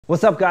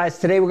What's up guys?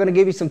 Today we're going to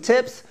give you some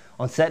tips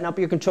on setting up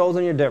your controls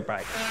on your dirt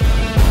bike.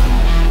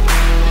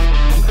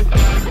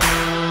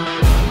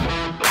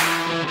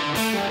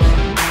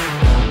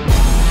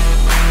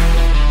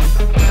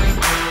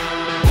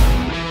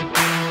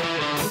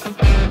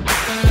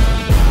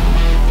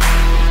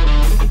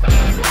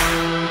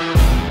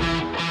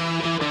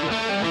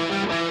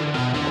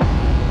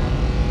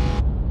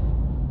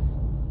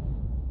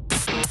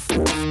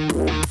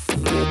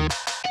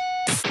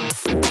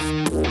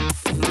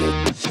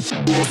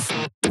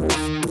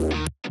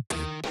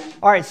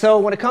 All right, so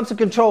when it comes to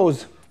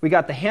controls, we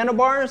got the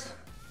handlebars,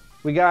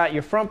 we got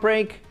your front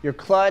brake, your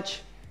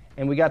clutch,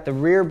 and we got the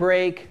rear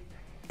brake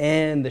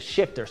and the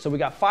shifter. So we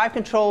got 5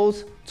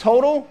 controls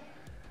total,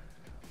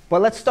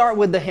 but let's start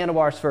with the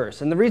handlebars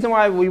first. And the reason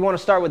why we want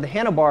to start with the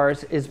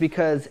handlebars is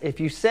because if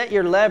you set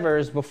your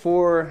levers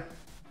before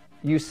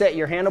you set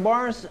your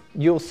handlebars,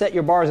 you'll set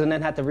your bars and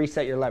then have to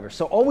reset your levers.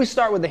 So always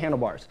start with the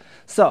handlebars.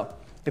 So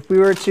if we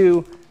were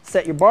to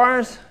set your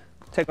bars,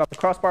 take off the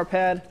crossbar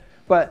pad.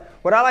 But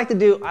what I like to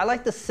do, I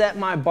like to set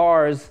my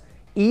bars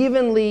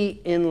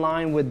evenly in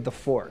line with the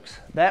forks.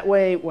 That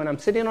way, when I'm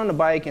sitting on the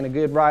bike in a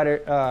good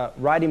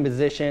riding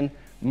position,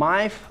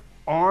 my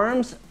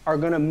arms are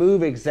gonna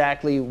move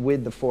exactly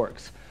with the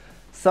forks.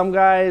 Some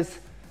guys,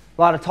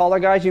 a lot of taller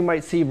guys, you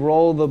might see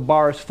roll the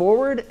bars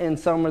forward, and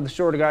some of the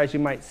shorter guys, you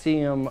might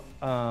see them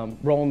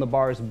rolling the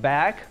bars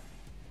back.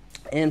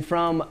 And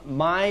from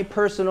my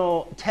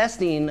personal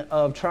testing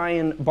of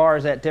trying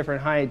bars at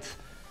different heights,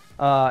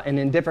 and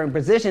in different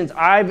positions,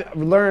 I've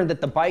learned that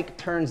the bike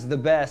turns the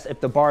best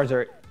if the bars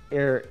are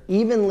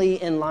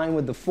evenly in line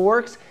with the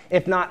forks,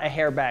 if not a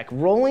hair back.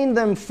 Rolling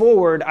them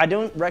forward, I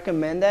don't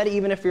recommend that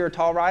even if you're a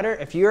tall rider.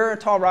 If you're a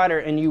tall rider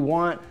and you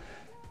want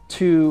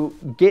to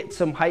get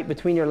some height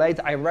between your legs,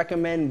 I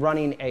recommend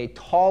running a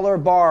taller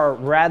bar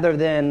rather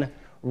than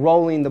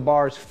rolling the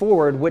bars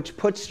forward, which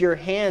puts your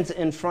hands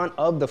in front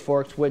of the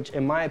forks, which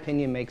in my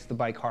opinion makes the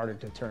bike harder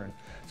to turn.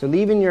 So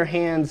leaving your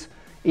hands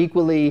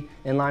equally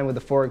in line with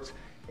the forks,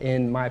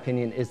 in my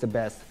opinion, is the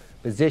best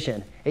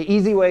position. An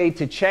easy way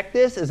to check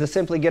this is to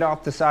simply get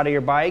off the side of your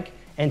bike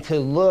and to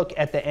look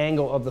at the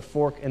angle of the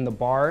fork and the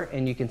bar,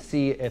 and you can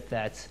see if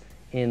that's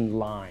in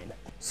line.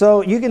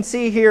 So you can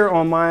see here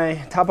on my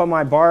top of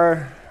my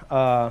bar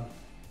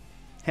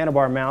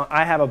handlebar mount,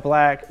 I have a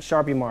black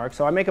Sharpie mark.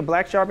 So I make a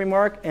black Sharpie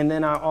mark, and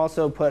then I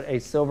also put a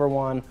silver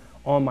one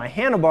on my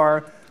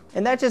handlebar,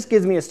 and that just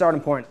gives me a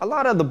starting point. A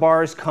lot of the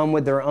bars come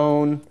with their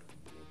own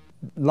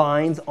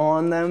lines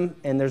on them,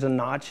 and there's a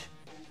notch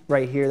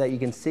right here that you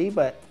can see,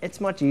 but it's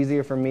much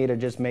easier for me to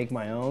just make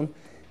my own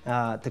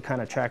to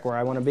kind of track where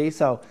I want to be.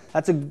 So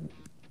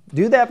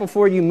do that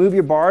before you move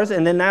your bars,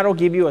 and then that'll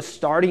give you a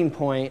starting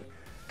point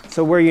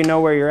so where you know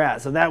where you're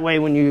at. So that way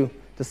when you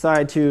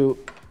decide to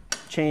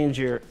change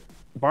your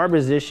bar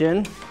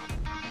position,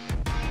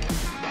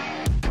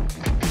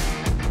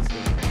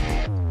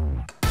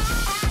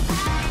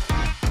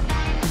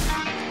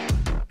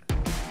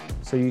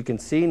 so you can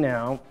see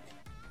now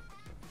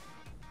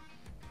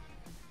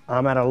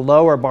I'm at a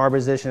lower bar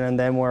position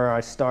than where I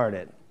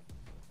started.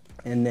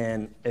 And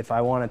then if I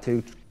wanted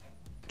to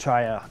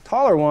try a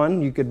taller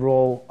one, you could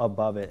roll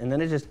above it. And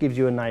then it just gives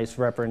you a nice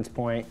reference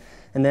point.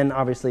 And then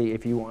obviously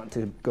if you want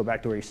to go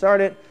back to where you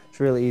started, it's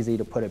really easy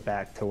to put it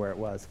back to where it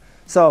was.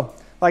 So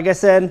like I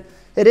said,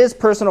 it is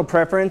personal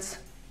preference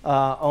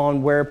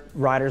on where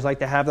riders like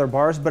to have their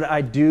bars, but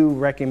I do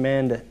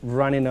recommend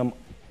running them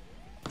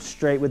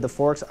straight with the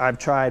forks. I've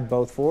tried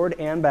both forward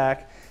and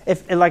back.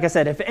 And like I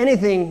said, if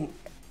anything,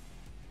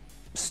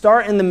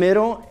 start in the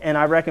middle, and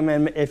I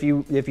recommend if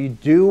you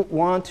do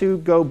want to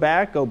go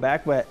back,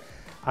 but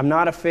I'm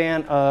not a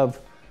fan of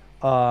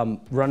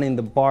running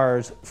the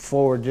bars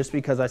forward, just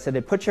because I said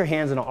it puts your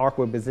hands in an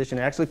awkward position.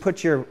 It actually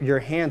puts your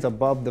hands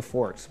above the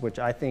forks, which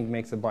I think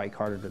makes the bike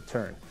harder to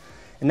turn.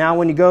 And now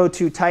when you go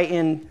to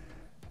tighten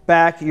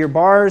back your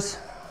bars,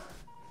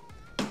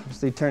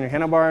 obviously turn your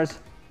handlebars,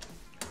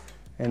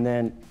 and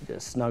then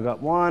just snug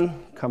up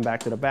one, come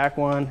back to the back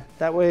one.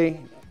 That way,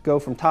 go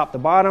from top to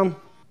bottom,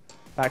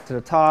 back to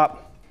the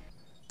top,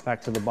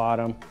 back to the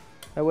bottom.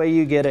 That way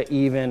you get an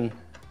even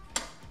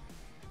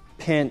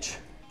pinch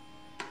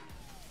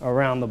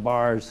around the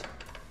bars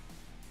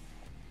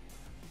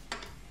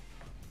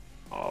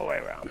all the way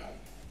around.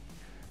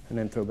 And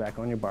then throw back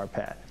on your bar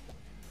pad.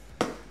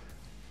 All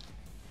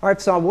right,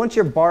 so once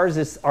your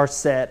bars are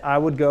set, I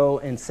would go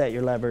and set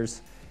your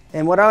levers.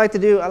 And what I like to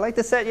do, I like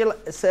to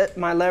set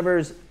my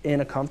levers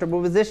in a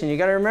comfortable position. You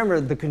gotta remember,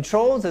 the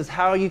controls is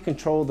how you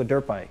control the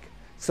dirt bike.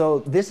 So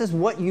this is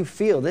what you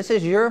feel. This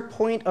is your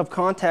point of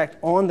contact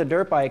on the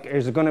dirt bike,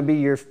 is gonna be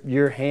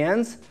your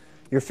hands,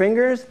 your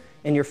fingers,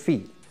 and your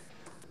feet.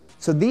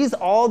 So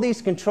all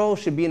these controls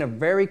should be in a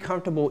very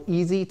comfortable,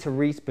 easy to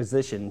reach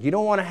position. You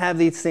don't wanna have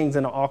these things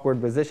in an awkward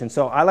position.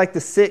 So I like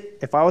to sit,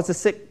 if I was to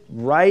sit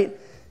right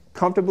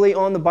comfortably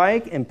on the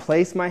bike and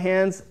place my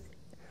hands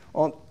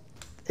on,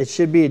 it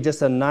should be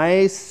just a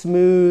nice,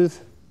 smooth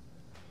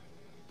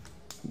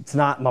it's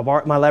not,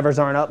 my levers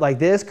aren't up like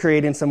this,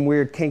 creating some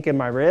weird kink in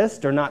my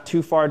wrist, or not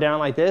too far down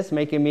like this,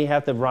 making me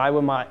have to ride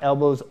with my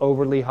elbows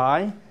overly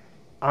high.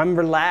 I'm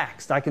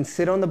relaxed. I can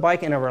sit on the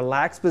bike in a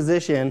relaxed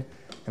position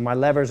and my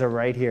levers are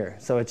right here.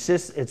 So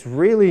it's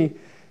really,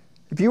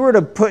 if you were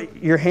to put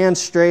your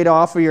hands straight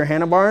off of your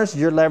handlebars,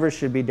 your levers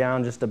should be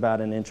down just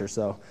about an inch or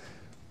so.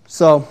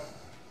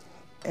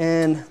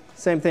 And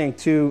same thing,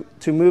 to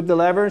move the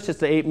levers, just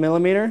the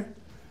 8mm.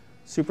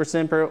 Super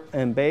simple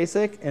and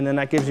basic, and then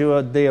that gives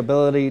you the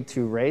ability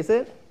to raise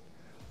it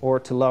or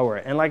to lower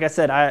it. And like I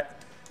said, I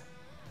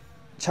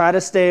try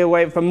to stay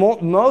away from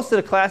most of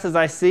the classes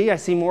I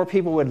see more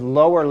people with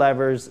lower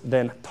levers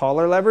than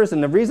taller levers.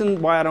 And the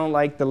reason why I don't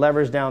like the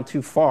levers down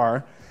too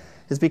far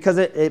is because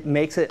it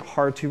makes it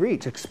hard to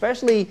reach,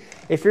 especially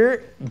if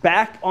you're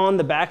back on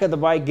the back of the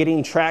bike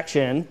getting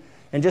traction.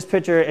 And just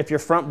picture if your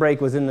front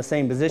brake was in the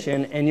same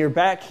position and you're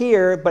back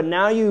here, but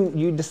now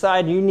you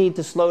decide you need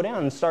to slow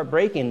down and start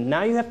braking.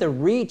 Now you have to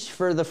reach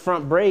for the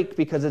front brake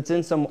because it's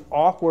in some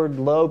awkward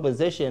low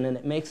position and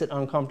it makes it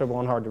uncomfortable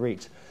and hard to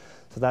reach.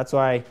 So that's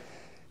why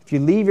if you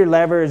leave your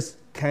levers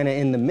kind of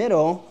in the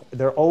middle,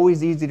 they're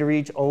always easy to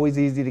reach, always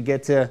easy to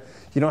get to.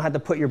 You don't have to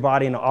put your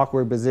body in an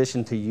awkward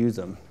position to use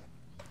them.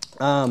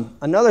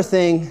 Another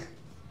thing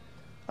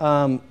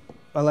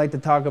I like to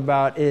talk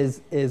about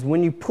is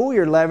when you pull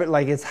your lever,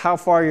 like it's how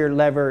far your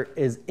lever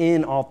is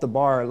in off the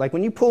bar. Like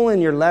when you pull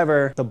in your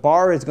lever, the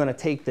bar is going to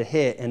take the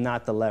hit and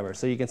not the lever.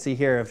 So you can see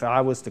here, if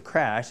I was to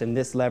crash and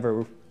this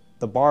lever,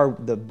 the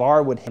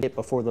bar would hit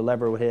before the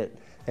lever would hit,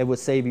 it would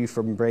save you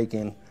from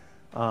breaking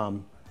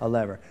a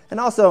lever. And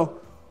also,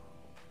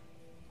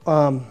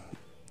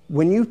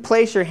 when you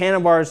place your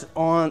handlebars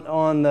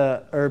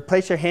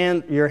place your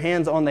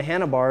hands on the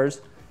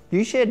handlebars,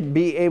 you should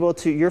be able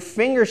to, your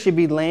finger should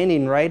be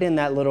landing right in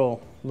that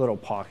little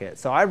pocket.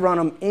 So I run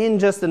them in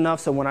just enough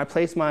so when I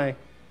place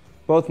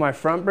both my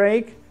front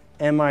brake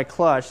and my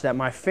clutch, that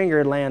my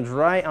finger lands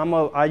right.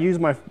 I use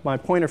my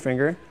pointer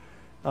finger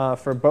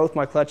for both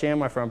my clutch and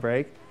my front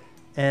brake,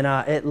 and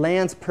it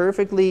lands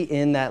perfectly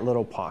in that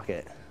little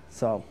pocket.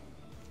 So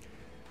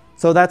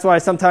that's why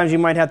sometimes you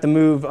might have to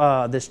move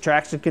this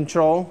traction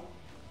control.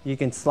 You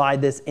can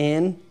slide this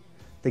in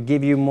to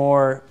give you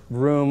more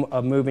room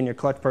of moving your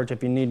clutch perch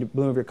if you need to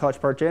move your clutch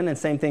perch in. And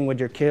same thing with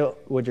your kill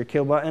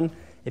button,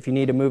 if you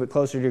need to move it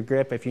closer to your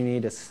grip, if you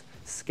need to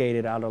skate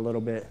it out a little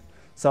bit.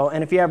 So,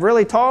 and if you have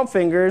really tall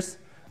fingers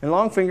and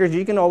long fingers,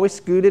 you can always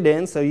scoot it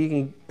in so you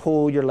can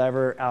pull your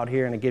lever out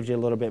here and it gives you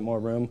a little bit more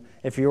room.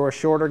 If you're a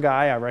shorter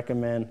guy, I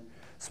recommend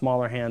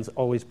smaller hands,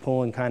 always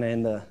pulling kind of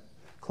in the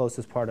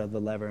closest part of the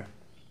lever.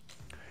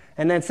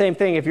 And then same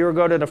thing, if you were to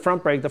go to the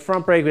front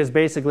brake is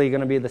basically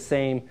gonna be the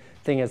same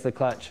thing as the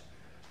clutch.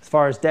 As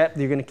far as depth,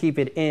 you're gonna keep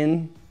it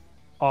in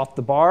off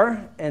the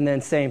bar, and then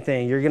same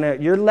thing.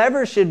 Your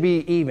levers should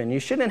be even. You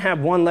shouldn't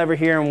have one lever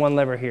here and one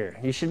lever here.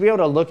 You should be able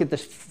to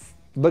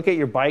look at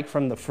your bike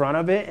from the front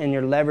of it, and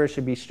your lever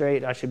should be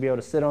straight. I should be able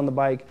to sit on the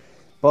bike.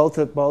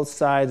 Both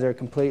sides are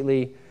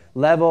completely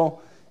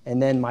level,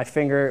 and then my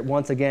finger,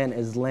 once again,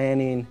 is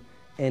landing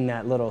in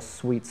that little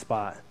sweet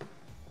spot.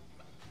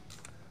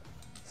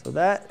 So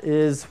that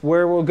is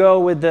where we'll go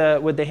with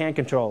the hand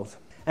controls.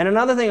 And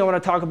another thing I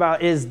want to talk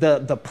about is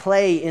the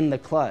play in the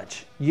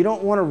clutch. You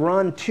don't want to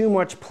run too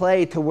much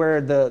play to where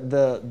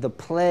the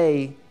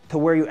play to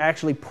where you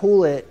actually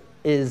pull it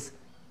is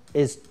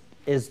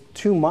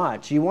too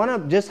much. You want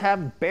to just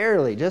have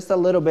barely, just a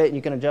little bit.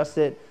 You can adjust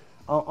it.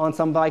 On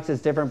some bikes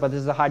it's different, but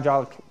this is a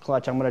hydraulic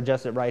clutch. I'm going to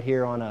adjust it right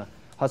here on a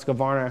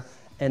Husqvarna,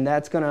 and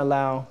that's going to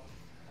allow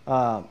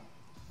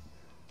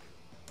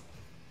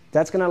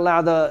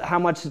how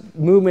much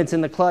movement's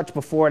in the clutch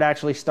before it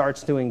actually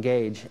starts to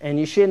engage. And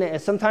you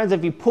shouldn't, sometimes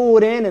if you pull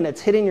it in and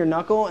it's hitting your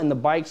knuckle and the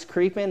bike's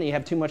creeping and you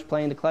have too much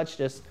play in the clutch,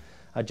 just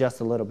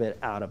adjust a little bit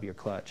out of your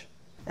clutch.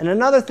 And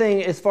another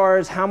thing, as far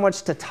as how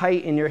much to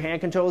tighten your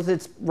hand controls,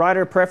 it's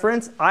rider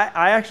preference.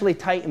 I actually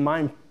tighten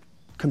mine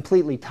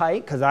completely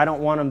tight because I don't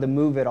want them to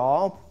move at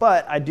all.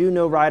 But I do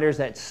know riders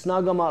that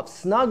snug them up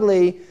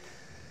snugly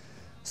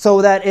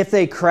so that if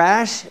they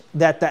crash,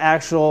 that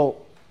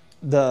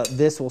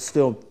this will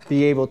still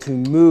be able to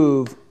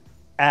move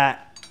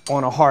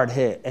on a hard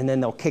hit, and then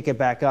they'll kick it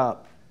back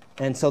up.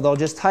 And so they'll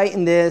just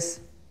tighten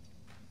this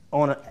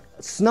on a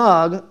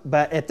snug,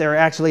 but if they're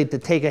actually to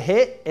take a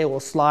hit, it will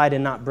slide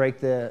and not break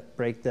the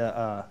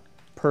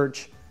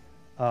perch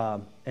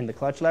and the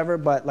clutch lever.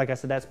 But like I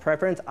said, that's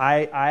preference.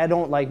 I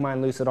don't like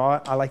mine loose at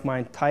all. I like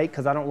mine tight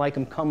because I don't like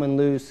them coming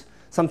loose.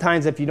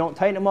 Sometimes if you don't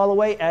tighten them all the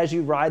way, as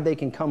you ride, they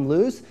can come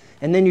loose,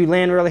 and then you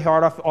land really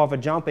hard off a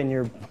jump and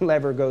your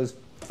lever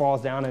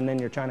falls down, and then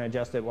you're trying to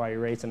adjust it while you're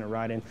racing or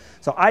riding.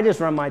 So I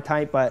just run mine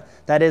tight, but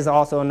that is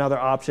also another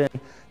option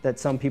that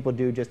some people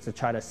do just to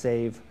try to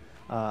save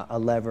a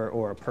lever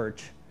or a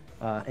perch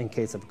in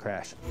case of a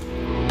crash.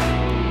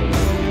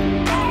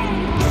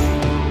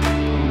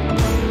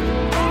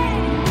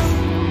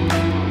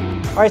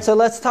 All right, so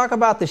let's talk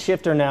about the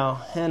shifter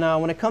now.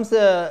 And when it comes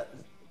to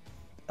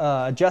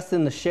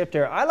adjusting the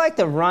shifter, I like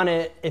to run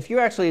it, if you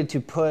actually to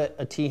put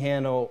a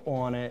T-handle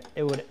on it,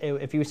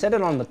 if you set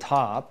it on the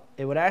top,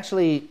 it would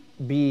actually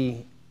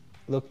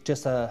look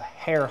just a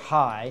hair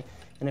high.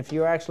 And if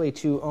you were actually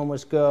to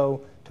almost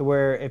go to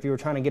where if you were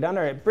trying to get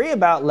under it, be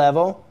about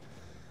level.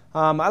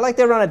 I like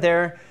to run it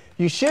there.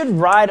 You should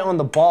ride on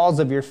the balls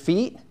of your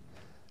feet.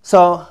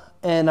 So,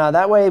 and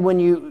that way when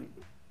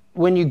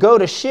you go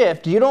to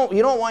shift, you don't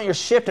want your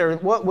shifter,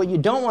 what you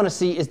don't want to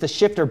see is the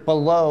shifter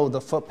below the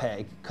foot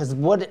peg. Because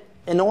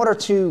in order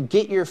to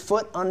get your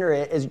foot under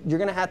it, is you're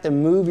going to have to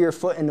move your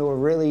foot into a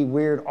really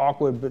weird,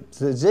 awkward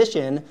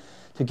position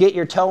to get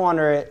your toe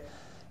under it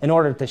in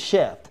order to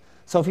shift.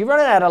 So if you run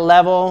it at a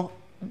level,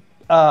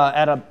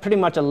 pretty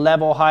much a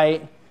level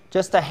height,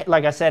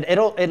 like I said,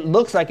 it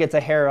looks like it's a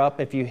hair up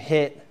if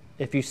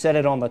you set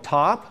it on the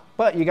top.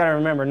 But you got to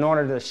remember, in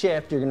order to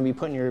shift, you're going to be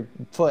putting your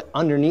foot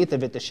underneath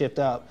of it to shift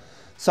up.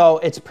 So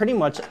it's pretty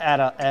much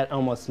at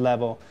almost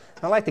level.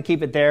 I like to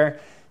keep it there.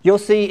 You'll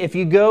see if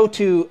you go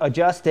to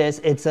adjust this,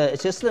 it's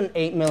just an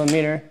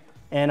 8mm,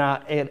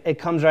 and it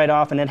comes right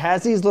off, and it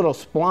has these little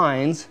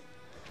splines.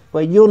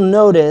 What you'll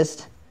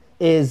notice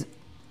is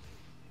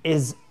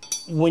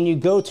when you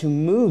go to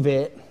move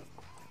it,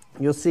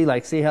 you'll see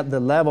how the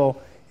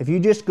level. If you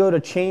just go to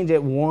change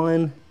it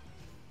one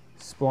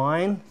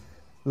spline,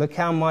 look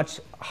how much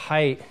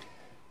height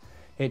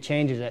it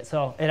changes it.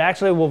 So it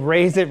actually will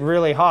raise it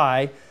really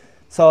high.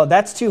 So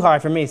that's too high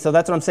for me. So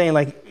that's what I'm saying.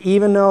 Like,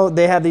 even though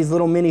they have these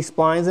little mini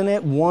splines in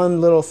it, one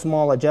little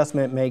small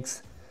adjustment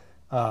makes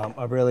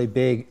a really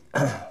big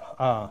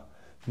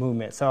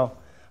movement. So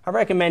I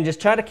recommend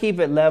just try to keep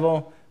it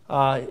level.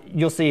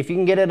 You'll see if you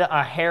can get it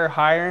a hair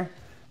higher,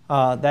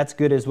 that's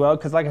good as well.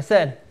 Because like I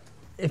said,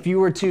 if you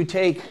were to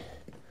take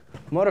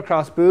a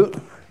motocross boot,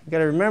 you got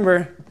to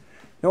remember,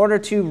 in order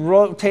to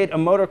rotate a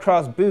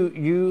motocross boot,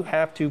 you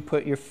have to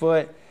put your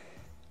foot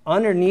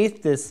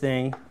underneath this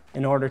thing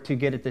in order to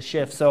get it to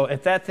shift. So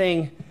if that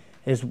thing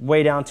is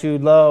way down too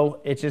low,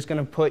 it's just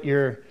going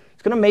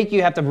to make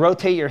you have to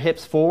rotate your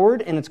hips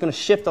forward, and it's going to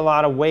shift a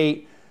lot of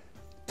weight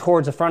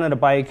towards the front of the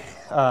bike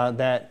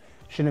that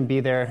shouldn't be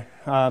there.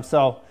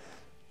 So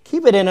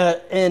keep it in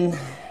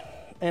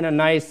a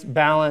nice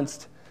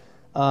balanced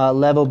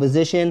level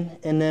position,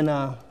 and then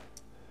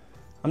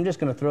I'm just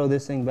going to throw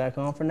this thing back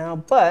on for now,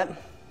 but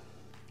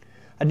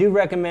I do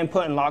recommend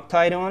putting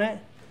Loctite on it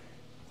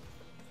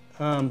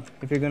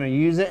if you're going to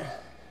use it.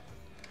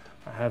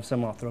 I have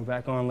some I'll throw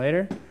back on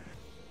later.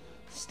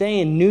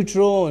 Staying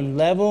neutral and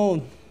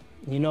level,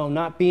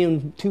 not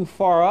being too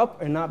far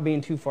up or not being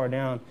too far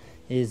down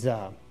is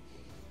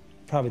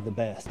probably the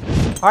best.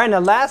 All right, now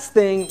last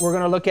thing we're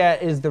going to look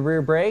at is the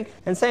rear brake.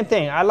 And same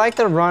thing, I like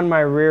to run my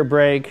rear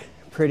brake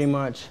pretty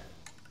much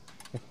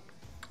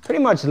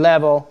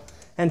level.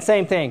 And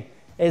same thing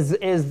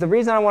is the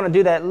reason I want to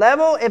do that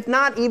level, if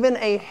not even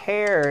a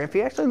hair. If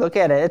you actually look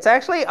at it, it's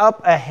actually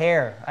up a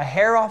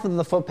hair off of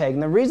the foot peg.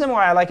 And the reason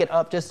why I like it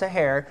up just a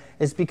hair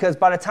is because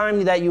by the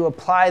time that you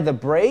apply the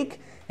brake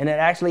and it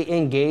actually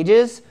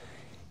engages,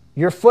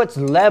 your foot's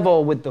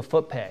level with the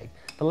foot peg.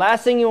 The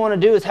last thing you want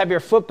to do is have your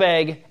foot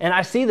peg, and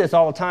I see this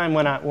all the time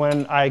when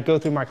I go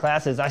through my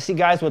classes. I see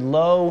guys with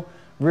low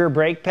rear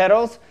brake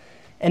pedals,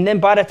 and then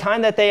by the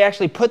time that they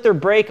actually put their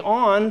brake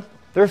on,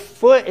 their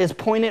foot is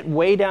pointed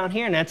way down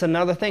here, and that's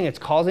another thing. It's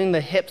causing the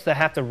hips to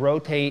have to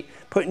rotate,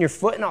 putting your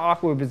foot in an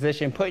awkward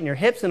position, putting your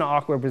hips in an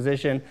awkward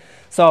position.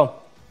 So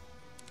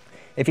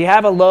if you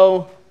have a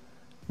low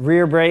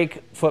rear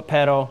brake foot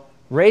pedal,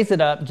 raise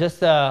it up just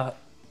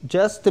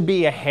to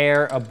be a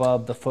hair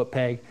above the foot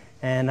peg.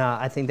 And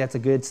I think that's a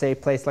good, safe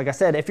place. Like I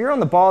said, if you're on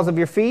the balls of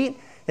your feet,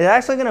 it's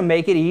actually going to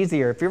make it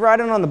easier. If you're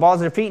riding on the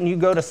balls of your feet and you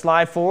go to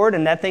slide forward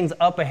and that thing's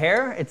up a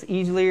hair, it's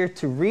easier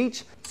to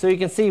reach. So you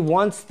can see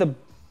once the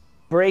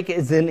brake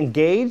is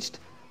engaged,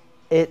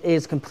 it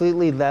is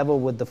completely level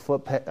with the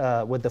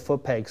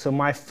foot peg. So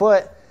my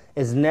foot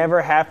is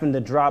never having to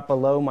drop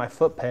below my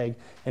foot peg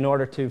in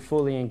order to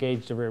fully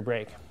engage the rear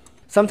brake.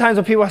 Sometimes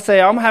when people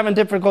say, I'm having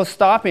difficulty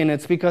stopping,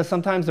 it's because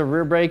sometimes the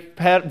rear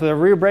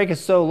brake is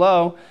so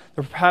low,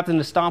 they're having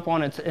to stomp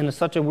on it in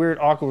such a weird,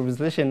 awkward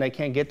position they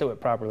can't get to it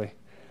properly.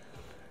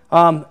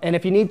 And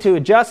if you need to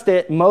adjust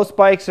it, most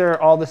bikes are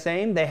all the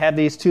same. They have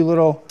these two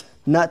little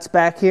nuts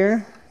back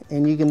here,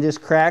 and you can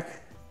just crack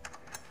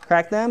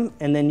them,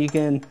 and then you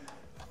can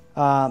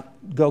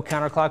go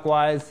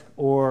counterclockwise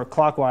or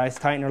clockwise,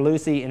 tighten or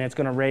loosey, and it's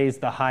going to raise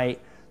the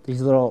height.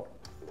 These little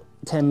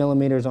 10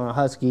 millimeters on a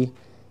Husky,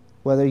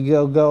 whether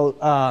you go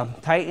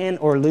tighten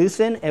or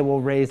loosen, it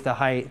will raise the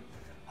height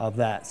of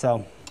that.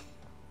 So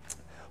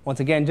once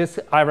again,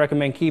 I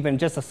recommend keeping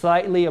just a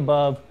slightly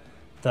above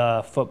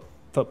the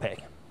foot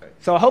peg.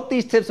 So I hope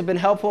these tips have been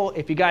helpful.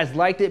 If you guys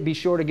liked it, be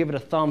sure to give it a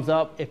thumbs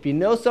up. If you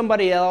know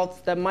somebody else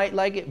that might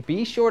like it,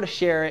 be sure to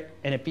share it.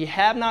 And if you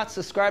have not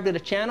subscribed to the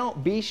channel,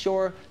 be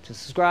sure to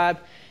subscribe.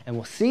 And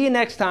we'll see you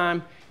next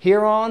time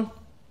here on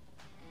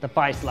The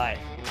Feist Life.